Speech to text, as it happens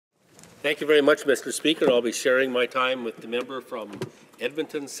Thank you very much, Mr. Speaker. I'll be sharing my time with the member from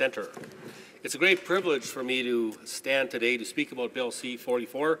Edmonton Centre. It's a great privilege for me to stand today to speak about Bill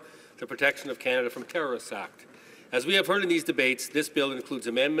C-44, the Protection of Canada from Terrorists Act. As we have heard in these debates, this bill includes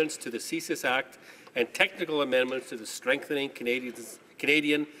amendments to the CSIS Act and technical amendments to the Strengthening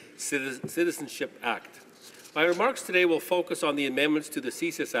Canadian Citizenship Act. My remarks today will focus on the amendments to the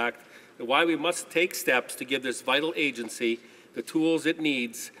CSIS Act and why we must take steps to give this vital agency the tools it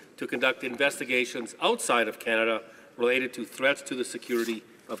needs to conduct investigations outside of Canada related to threats to the security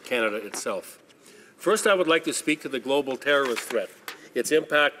of Canada itself. First, I would like to speak to the global terrorist threat, its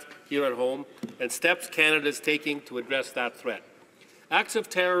impact here at home, and steps Canada is taking to address that threat. Acts of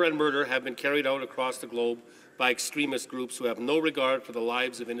terror and murder have been carried out across the globe by extremist groups who have no regard for the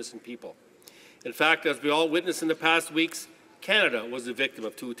lives of innocent people. In fact, as we all witnessed in the past weeks, Canada was the victim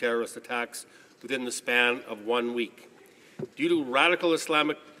of 2 terrorist attacks within the span of 1 week. Due to radical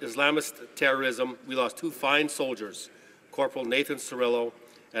Islamist terrorism, we lost 2 fine soldiers, Corporal Nathan Cirillo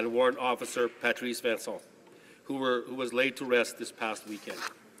and Warrant Officer Patrice Vincent, who was laid to rest this past weekend.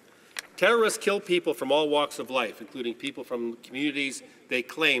 Terrorists kill people from all walks of life, including people from communities they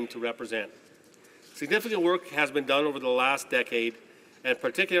claim to represent. Significant work has been done over the last decade, and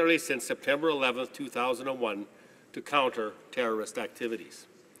particularly since September 11, 2001, to counter terrorist activities.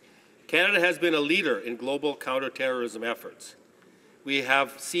 Canada has been a leader in global counterterrorism efforts. We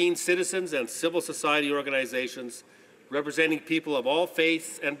have seen citizens and civil society organizations representing people of all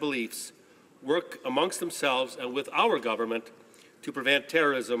faiths and beliefs work amongst themselves and with our government to prevent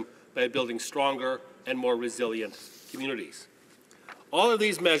terrorism by building stronger and more resilient communities. All of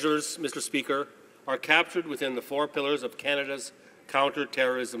these measures, Mr. Speaker, are captured within the 4 pillars of Canada's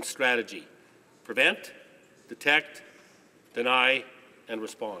counterterrorism strategy: prevent, detect, deny, and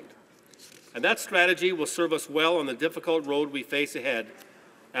respond. And that strategy will serve us well on the difficult road we face ahead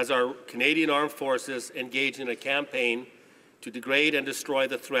as our Canadian Armed Forces engage in a campaign to degrade and destroy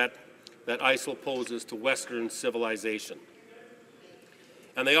the threat that ISIL poses to Western civilization.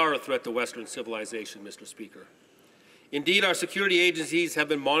 And they are a threat to Western civilization, Mr. Speaker. Indeed, our security agencies have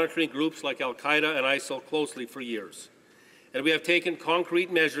been monitoring groups like Al-Qaeda and ISIL closely for years, and we have taken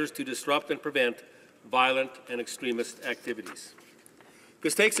concrete measures to disrupt and prevent violent and extremist activities.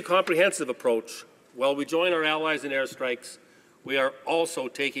 This takes a comprehensive approach. While we join our allies in airstrikes, we are also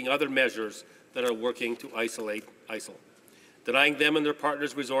taking other measures that are working to isolate ISIL, denying them and their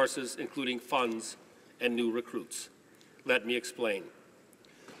partners resources, including funds and new recruits. Let me explain.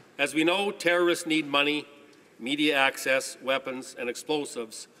 As we know, terrorists need money, media access, weapons, and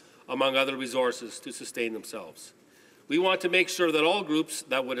explosives, among other resources, to sustain themselves. We want to make sure that all groups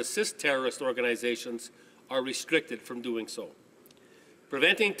that would assist terrorist organizations are restricted from doing so.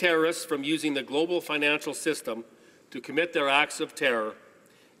 Preventing terrorists from using the global financial system to commit their acts of terror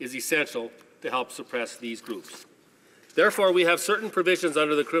is essential to help suppress these groups. Therefore, we have certain provisions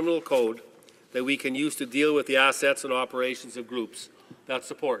under the Criminal Code that we can use to deal with the assets and operations of groups that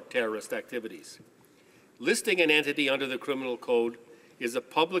support terrorist activities. Listing an entity under the Criminal Code is a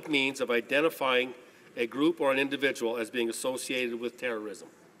public means of identifying a group or an individual as being associated with terrorism.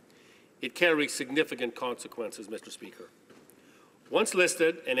 It carries significant consequences, Mr. Speaker. Once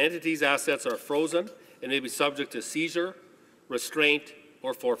listed, an entity's assets are frozen and may be subject to seizure, restraint,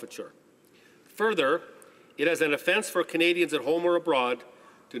 or forfeiture. Further, it is an offence for Canadians at home or abroad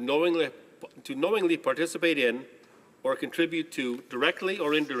to knowingly participate in or contribute to, directly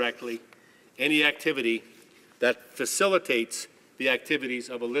or indirectly, any activity that facilitates the activities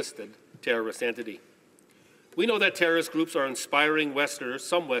of a listed terrorist entity. We know that terrorist groups are inspiring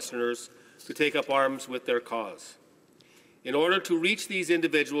some Westerners, to take up arms with their cause. In order to reach these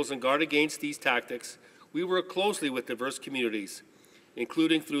individuals and guard against these tactics, we work closely with diverse communities,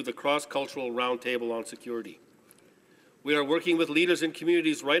 including through the Cross-Cultural Roundtable on Security. We are working with leaders in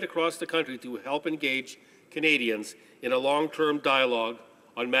communities right across the country to help engage Canadians in a long-term dialogue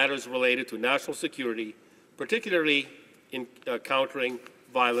on matters related to national security, particularly in countering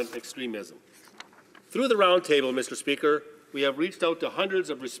violent extremism. Through the Roundtable, Mr. Speaker, we have reached out to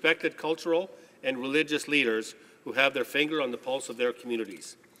hundreds of respected cultural and religious leaders who have their finger on the pulse of their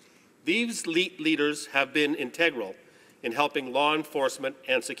communities. These leaders have been integral in helping law enforcement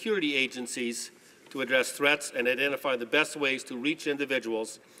and security agencies to address threats and identify the best ways to reach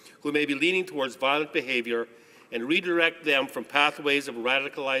individuals who may be leaning towards violent behavior and redirect them from pathways of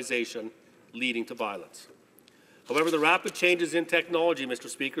radicalization leading to violence. However, the rapid changes in technology, Mr.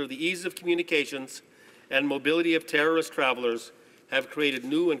 Speaker, the ease of communications and mobility of terrorist travelers have created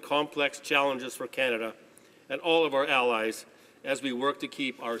new and complex challenges for Canada and all of our allies as we work to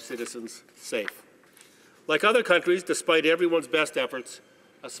keep our citizens safe. Like other countries, despite everyone's best efforts,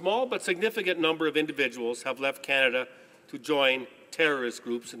 A small but significant number of individuals have left Canada to join terrorist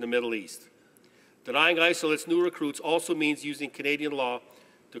groups in the Middle East. Denying ISIL its new recruits also means using Canadian law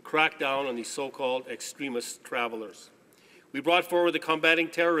to crack down on these so-called extremist travelers. We brought forward the Combating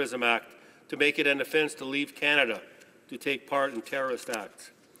Terrorism Act to make it an offence to leave Canada to take part in terrorist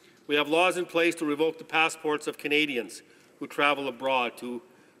acts. We have laws in place to revoke the passports of Canadians who travel abroad to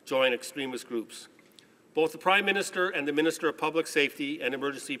join extremist groups. Both the Prime Minister and the Minister of Public Safety and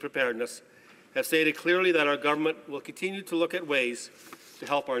Emergency Preparedness have stated clearly that our government will continue to look at ways to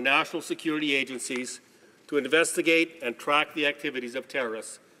help our national security agencies to investigate and track the activities of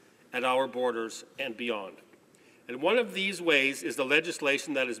terrorists at our borders and beyond. And one of these ways is the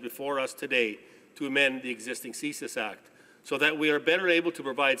legislation that is before us today to amend the existing CSIS Act, so that we are better able to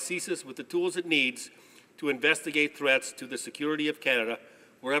provide CSIS with the tools it needs to investigate threats to the security of Canada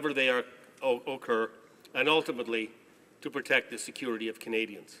wherever they occur, and ultimately to protect the security of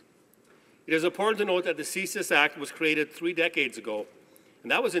Canadians. It is important to note that the CSIS Act was created 3 decades ago,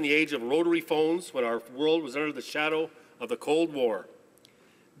 and that was in the age of rotary phones when our world was under the shadow of the Cold War.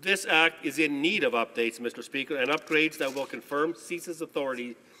 This Act is in need of updates, Mr. Speaker, and upgrades that will confirm CSIS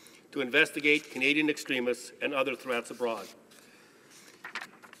authority to investigate Canadian extremists and other threats abroad.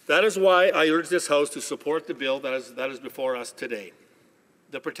 That is why I urge this House to support the bill that is before us today.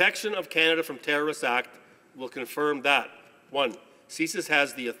 The Protection of Canada from Terrorists Act will confirm that, 1, CSIS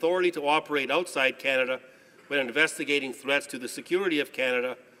has the authority to operate outside Canada when investigating threats to the security of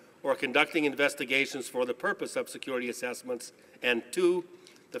Canada or conducting investigations for the purpose of security assessments, and 2,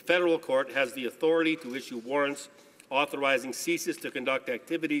 the federal court has the authority to issue warrants authorizing CSIS to conduct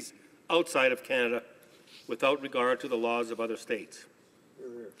activities outside of Canada without regard to the laws of other states.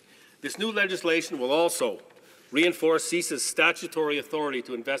 This new legislation will also reinforce CSIS' statutory authority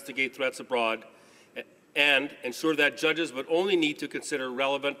to investigate threats abroad and ensure that judges would only need to consider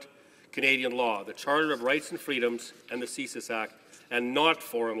relevant Canadian law, the Charter of Rights and Freedoms and the CSIS Act, and not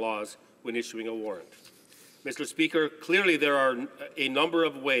foreign laws when issuing a warrant. Mr. Speaker, clearly there are a number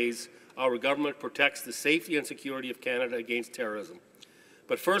of ways our government protects the safety and security of Canada against terrorism.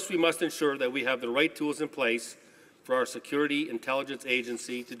 But first, we must ensure that we have the right tools in place for our security intelligence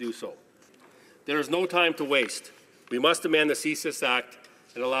agency to do so. There is no time to waste. We must amend the CSIS Act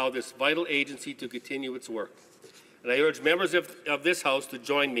and allow this vital agency to continue its work. And I urge members of this House to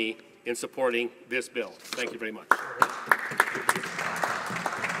join me in supporting this bill. Thank you very much.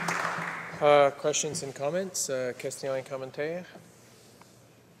 Questions and comments? Questions et commentaires?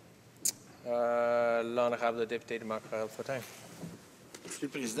 L'honorable député de Montréal-Fortin. Monsieur le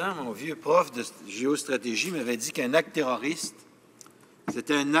Président, mon vieux prof de géostratégie m'avait dit qu'un acte terroriste,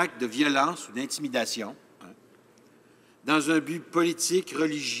 c'était un acte de violence ou d'intimidation dans un but politique,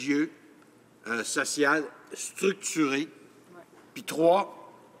 religieux, social, structuré. Puis 3,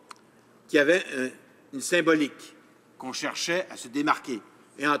 qui avait une symbolique qu'on cherchait à se démarquer.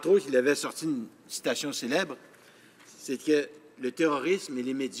 Et entre autres, il avait sorti une citation célèbre, c'est que le terrorisme et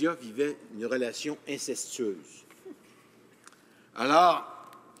les médias vivaient une relation incestueuse. Alors,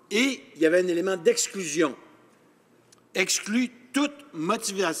 et il y avait un élément d'exclusion. Exclut toute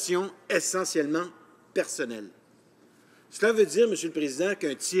motivation essentiellement personnelle. Cela veut dire, Monsieur le Président,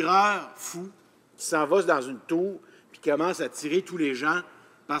 qu'un tireur fou qui s'en va dans une tour puis commence à tirer tous les gens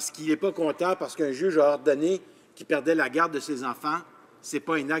parce qu'il n'est pas content, parce qu'un juge a ordonné qu'il perdait la garde de ses enfants, ce n'est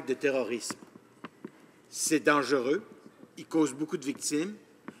pas un acte de terrorisme. C'est dangereux, il cause beaucoup de victimes,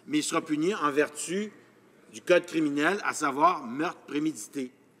 mais il sera puni en vertu du code criminel, à savoir meurtre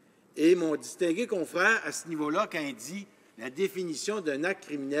prémédité. Et mon distingué confrère, à ce niveau-là, quand il dit la définition d'un acte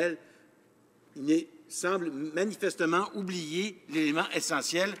criminel, il semble manifestement oublier l'élément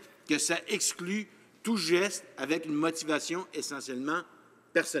essentiel que ça exclut tout geste avec une motivation essentiellement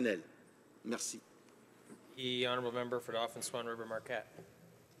personnelle. Merci. The honourable member for Dauphin Swan River Marquette.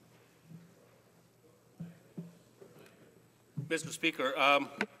 Mr. Speaker,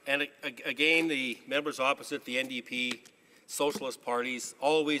 and again, the members opposite the NDP, socialist parties,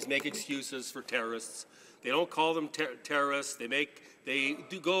 always make excuses for terrorists. They don't call them terrorists. They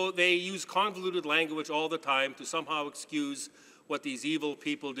use convoluted language all the time to somehow excuse what these evil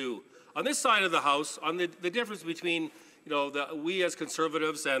people do. On this side of the House, on the difference between we as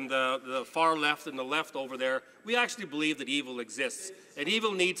conservatives and the far left and the left over there, we actually believe that evil exists, and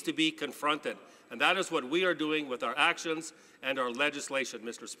evil needs to be confronted. And that is what we are doing with our actions and our legislation,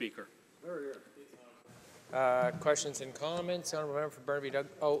 Mr. Speaker. Questions and comments? The honourable member for Burnaby Doug.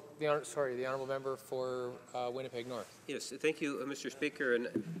 Oh, the honourable member for Winnipeg North. Yes, thank you, Mr. Speaker. And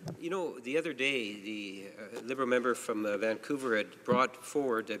the other day, the Liberal member from Vancouver had brought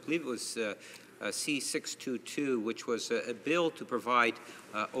forward, I believe it was C-622, which was a bill to provide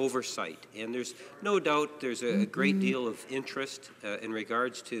oversight. And there's no doubt there's a great deal of interest in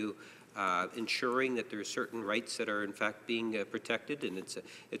regards to ensuring that there are certain rights that are in fact being protected, and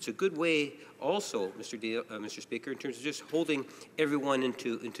it's a good way also, Mr. Speaker, in terms of just holding everyone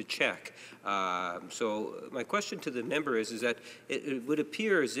into check. So my question to the member is that it would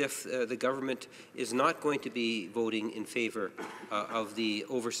appear as if the government is not going to be voting in favor of the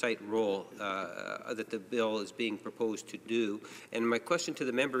oversight role that the bill is being proposed to do. And my question to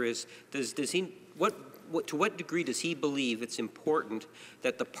the member is, to what degree does he believe it's important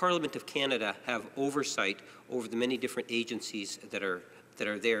that the Parliament of Canada have oversight over the many different agencies that are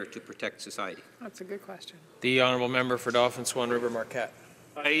there to protect society? That's a good question. The honourable member for Dauphin Swan River Marquette.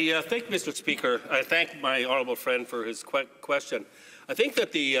 I thank Mr. Speaker. I thank my honourable friend for his question. I think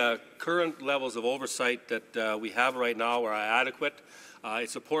that the current levels of oversight that we have right now are adequate.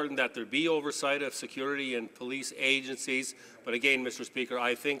 It's important that there be oversight of security and police agencies. But again, Mr. Speaker,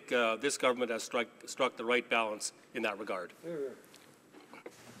 I think this government has struck the right balance in that regard.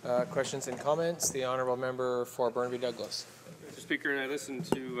 Questions and comments? The honourable member for Burnaby Douglas. Mr. Speaker, and I listened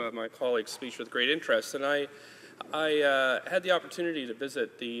to my colleague's speech with great interest, and I had the opportunity to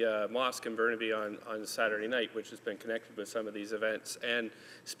visit the mosque in Burnaby on Saturday night, which has been connected with some of these events. And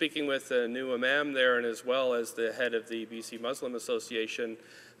speaking with the new imam there, and as well as the head of the BC Muslim Association,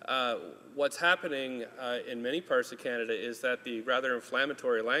 what's happening in many parts of Canada is that the rather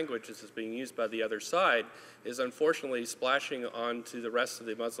inflammatory language that is being used by the other side is unfortunately splashing onto the rest of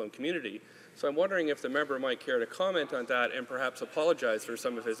the Muslim community. So I'm wondering if the member might care to comment on that and perhaps apologize for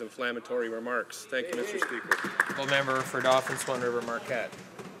some of his inflammatory remarks. Thank you, Mr. Speaker. The member for Dauphin Swan River Marquette.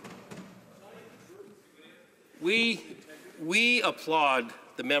 We applaud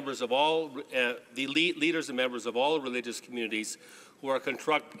the members of all, the leaders and members of all religious communities who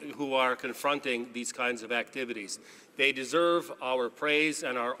are confronting these kinds of activities. They deserve our praise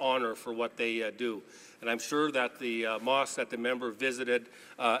and our honor for what they do. And I'm sure that the mosque that the member visited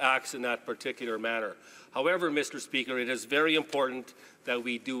acts in that particular manner. However, Mr. Speaker, it is very important that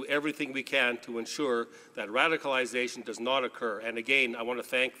we do everything we can to ensure that radicalization does not occur. And again, I want to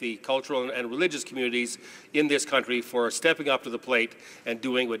thank the cultural and religious communities in this country for stepping up to the plate and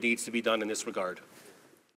doing what needs to be done in this regard.